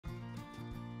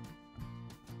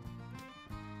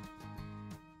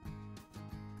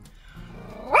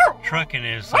trucking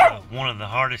is one of the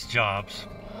hardest jobs,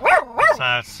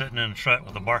 besides sitting in a truck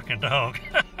with a barking dog.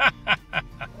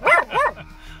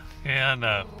 Yeah, I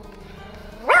know.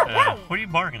 What are you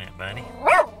barking at, buddy?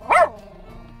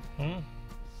 You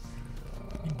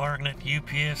barking at the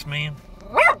UPS man?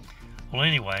 Well,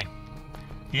 anyway,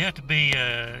 you have to be,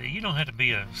 you don't have to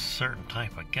be a certain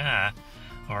type of guy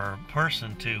or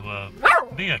person to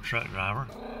be a truck driver.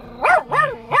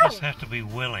 You just have to be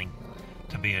willing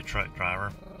to be a truck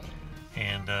driver.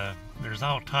 And there's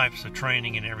all types of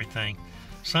training and everything.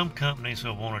 Some companies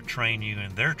will want to train you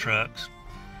in their trucks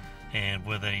and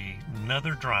with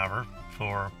another driver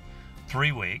for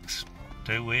 3 weeks,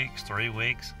 2 weeks, 3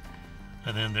 weeks.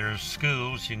 And then there's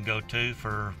schools you can go to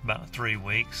for about 3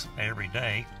 weeks every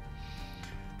day.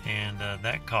 And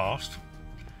that costs.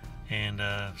 And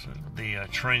the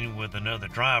training with another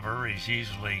driver is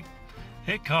usually,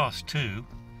 it costs too,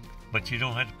 but you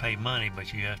don't have to pay money,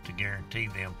 but you have to guarantee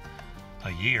them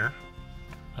a year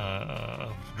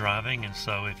of driving. And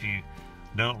so if you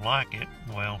don't like it,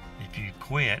 well, if you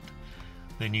quit,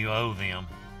 then you owe them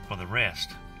for the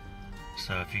rest.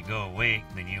 So if you go a week,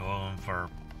 then you owe them for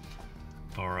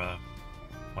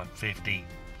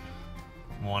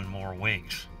 51 more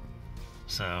weeks.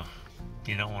 So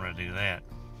you don't want to do that.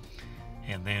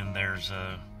 And then there's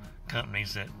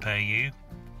companies that pay you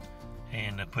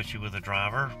and put you with a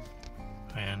driver,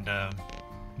 and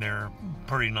they're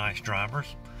pretty nice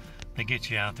drivers. They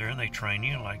get you out there and they train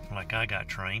you like I got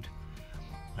trained.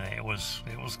 It was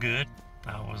good.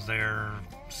 I was there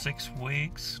 6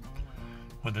 weeks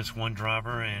with this one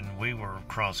driver, and we were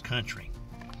cross country.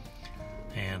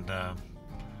 And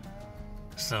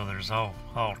so there's all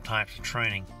types of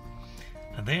training.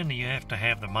 And then you have to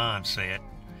have the mindset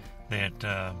that,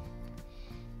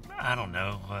 I don't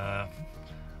know,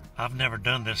 I've never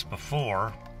done this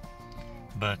before,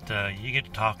 but you get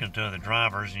to talking to other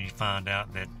drivers and you find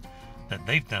out that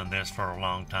they've done this for a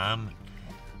long time.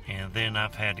 And then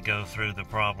I've had to go through the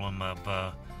problem of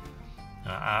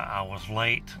I was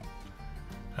late.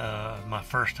 My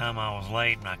first time I was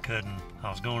late, and I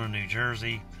was going to New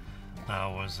Jersey. I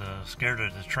was scared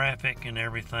of the traffic and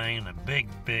everything, a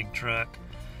big truck.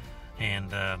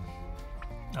 And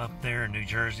up there in New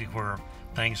Jersey where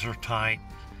things are tight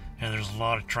and there's a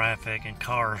lot of traffic and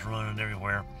cars running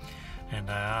everywhere. And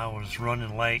I was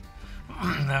running late.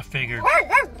 I figured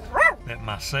that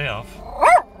myself,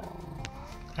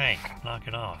 hey, knock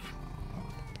it off.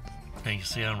 Now you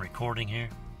see I'm recording here.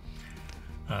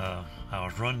 I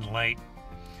was running late,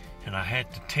 and I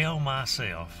had to tell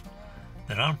myself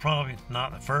that I'm probably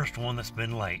not the first one that's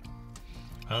been late.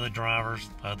 Other drivers,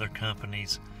 other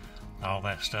companies, all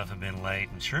that stuff have been late,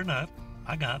 and sure enough,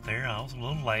 I got there. I was a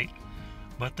little late,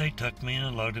 but they took me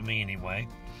and loaded me anyway.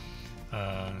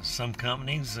 Some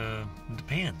companies,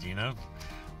 depends,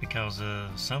 because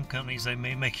some companies, they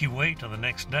may make you wait till the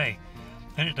next day,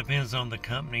 and it depends on the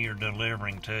company you're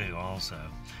delivering to also.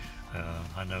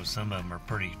 I know some of them are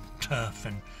pretty tough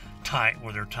and tight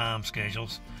with their time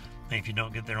schedules. And if you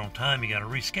don't get there on time, you got to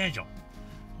reschedule.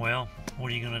 Well,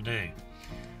 what are you going to do?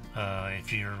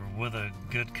 If you're with a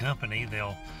good company,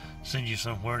 they'll send you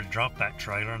somewhere to drop that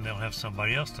trailer, and they'll have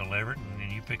somebody else deliver it, and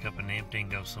then you pick up an empty and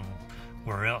go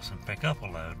somewhere else and pick up a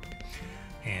load.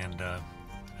 And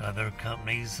other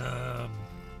companies,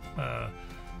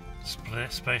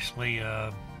 especially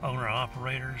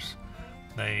owner-operators,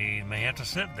 they may have to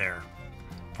sit there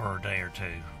for a day or two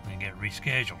and get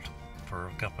rescheduled for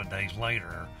a couple of days later,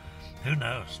 or who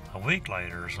knows, a week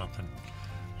later or something.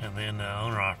 And then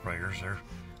owner-operators,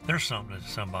 they're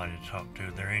somebody to talk to.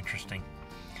 They're interesting.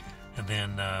 And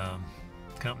then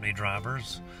company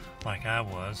drivers, like I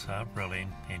really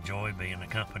enjoy being a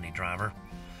company driver.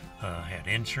 Had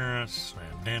insurance, I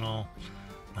had dental,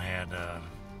 I had a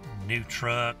new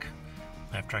truck.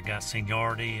 After I got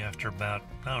seniority, after about,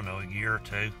 a year or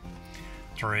 2,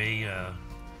 3,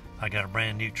 I got a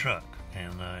brand new truck.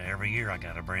 And every year I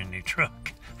got a brand new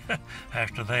truck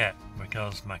after that,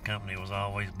 because my company was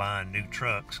always buying new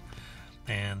trucks.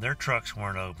 And their trucks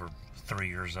weren't over 3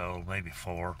 years old, maybe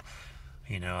 4.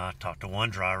 I talked to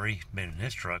one driver, he'd been in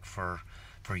his truck for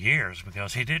years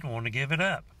because he didn't want to give it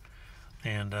up.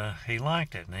 And he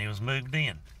liked it, and he was moved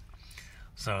in.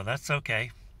 So that's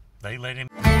okay. They let him...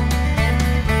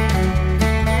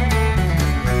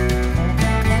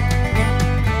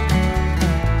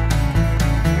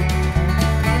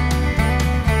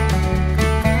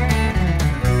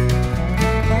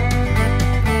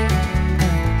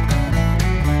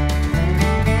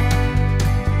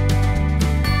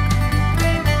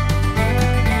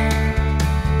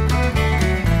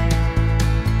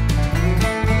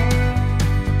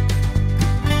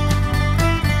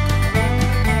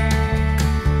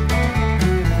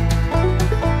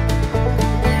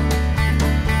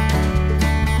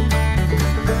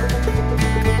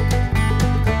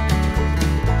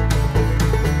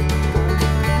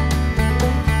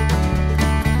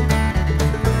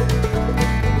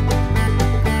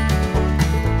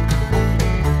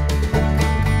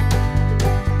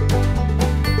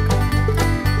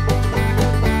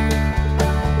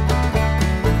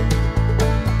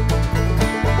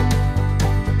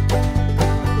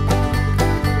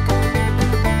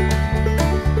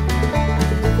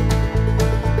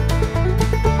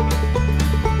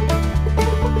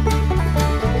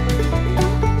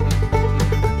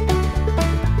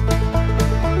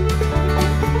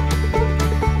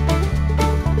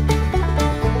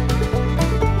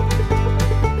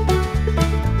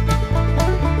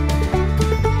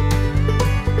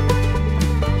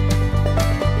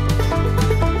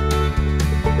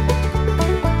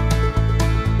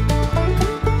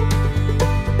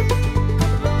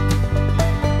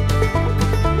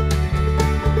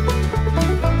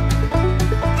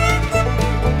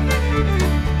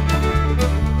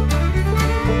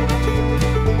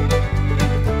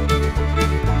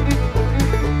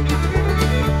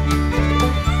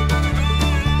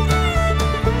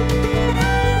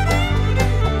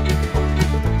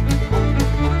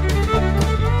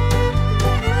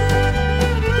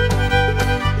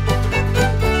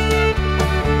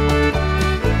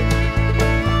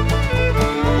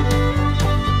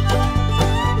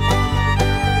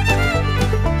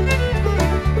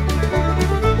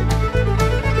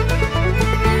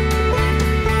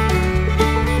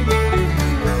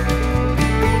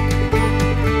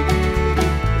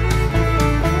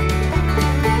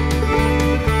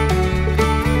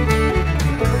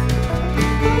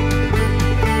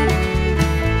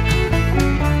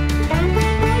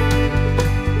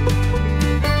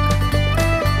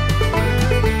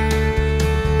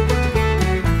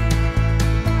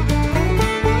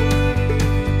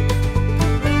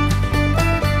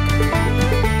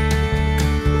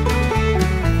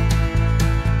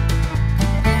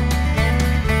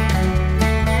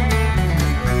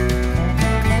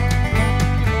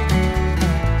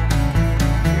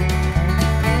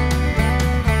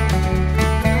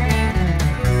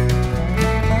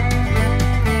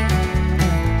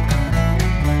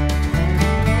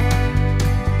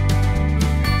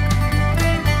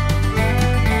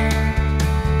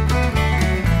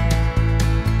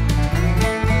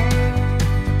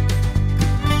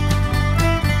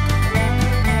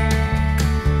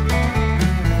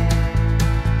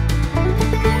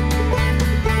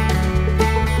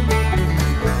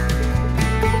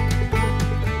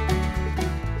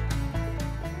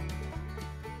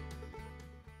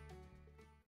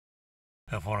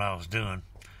 of what I was doing.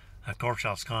 Of course,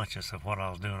 I was conscious of what I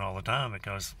was doing all the time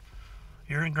because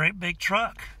you're in a great big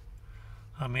truck.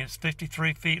 I mean, it's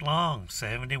 53 feet long,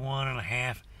 71 and a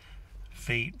half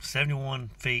feet, 71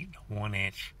 feet, 1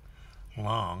 inch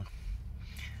long.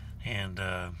 And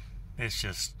it's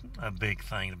just a big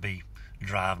thing to be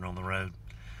driving on the road.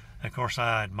 Of course,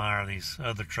 I admire these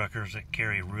other truckers that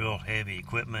carry real heavy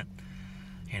equipment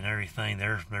and everything.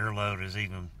 Their load is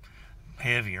even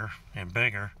heavier and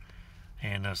bigger.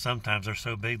 And sometimes they're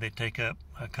so big they take up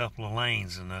a couple of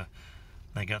lanes, and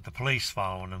they got the police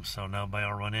following them, so nobody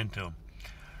will run into them.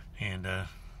 And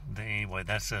anyway,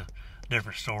 that's a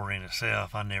different story in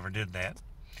itself. I never did that.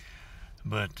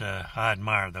 But I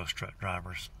admire those truck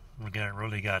drivers.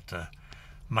 Really got the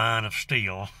mind of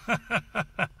steel.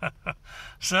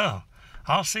 So,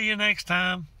 I'll see you next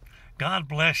time. God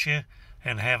bless you,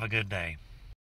 and have a good day.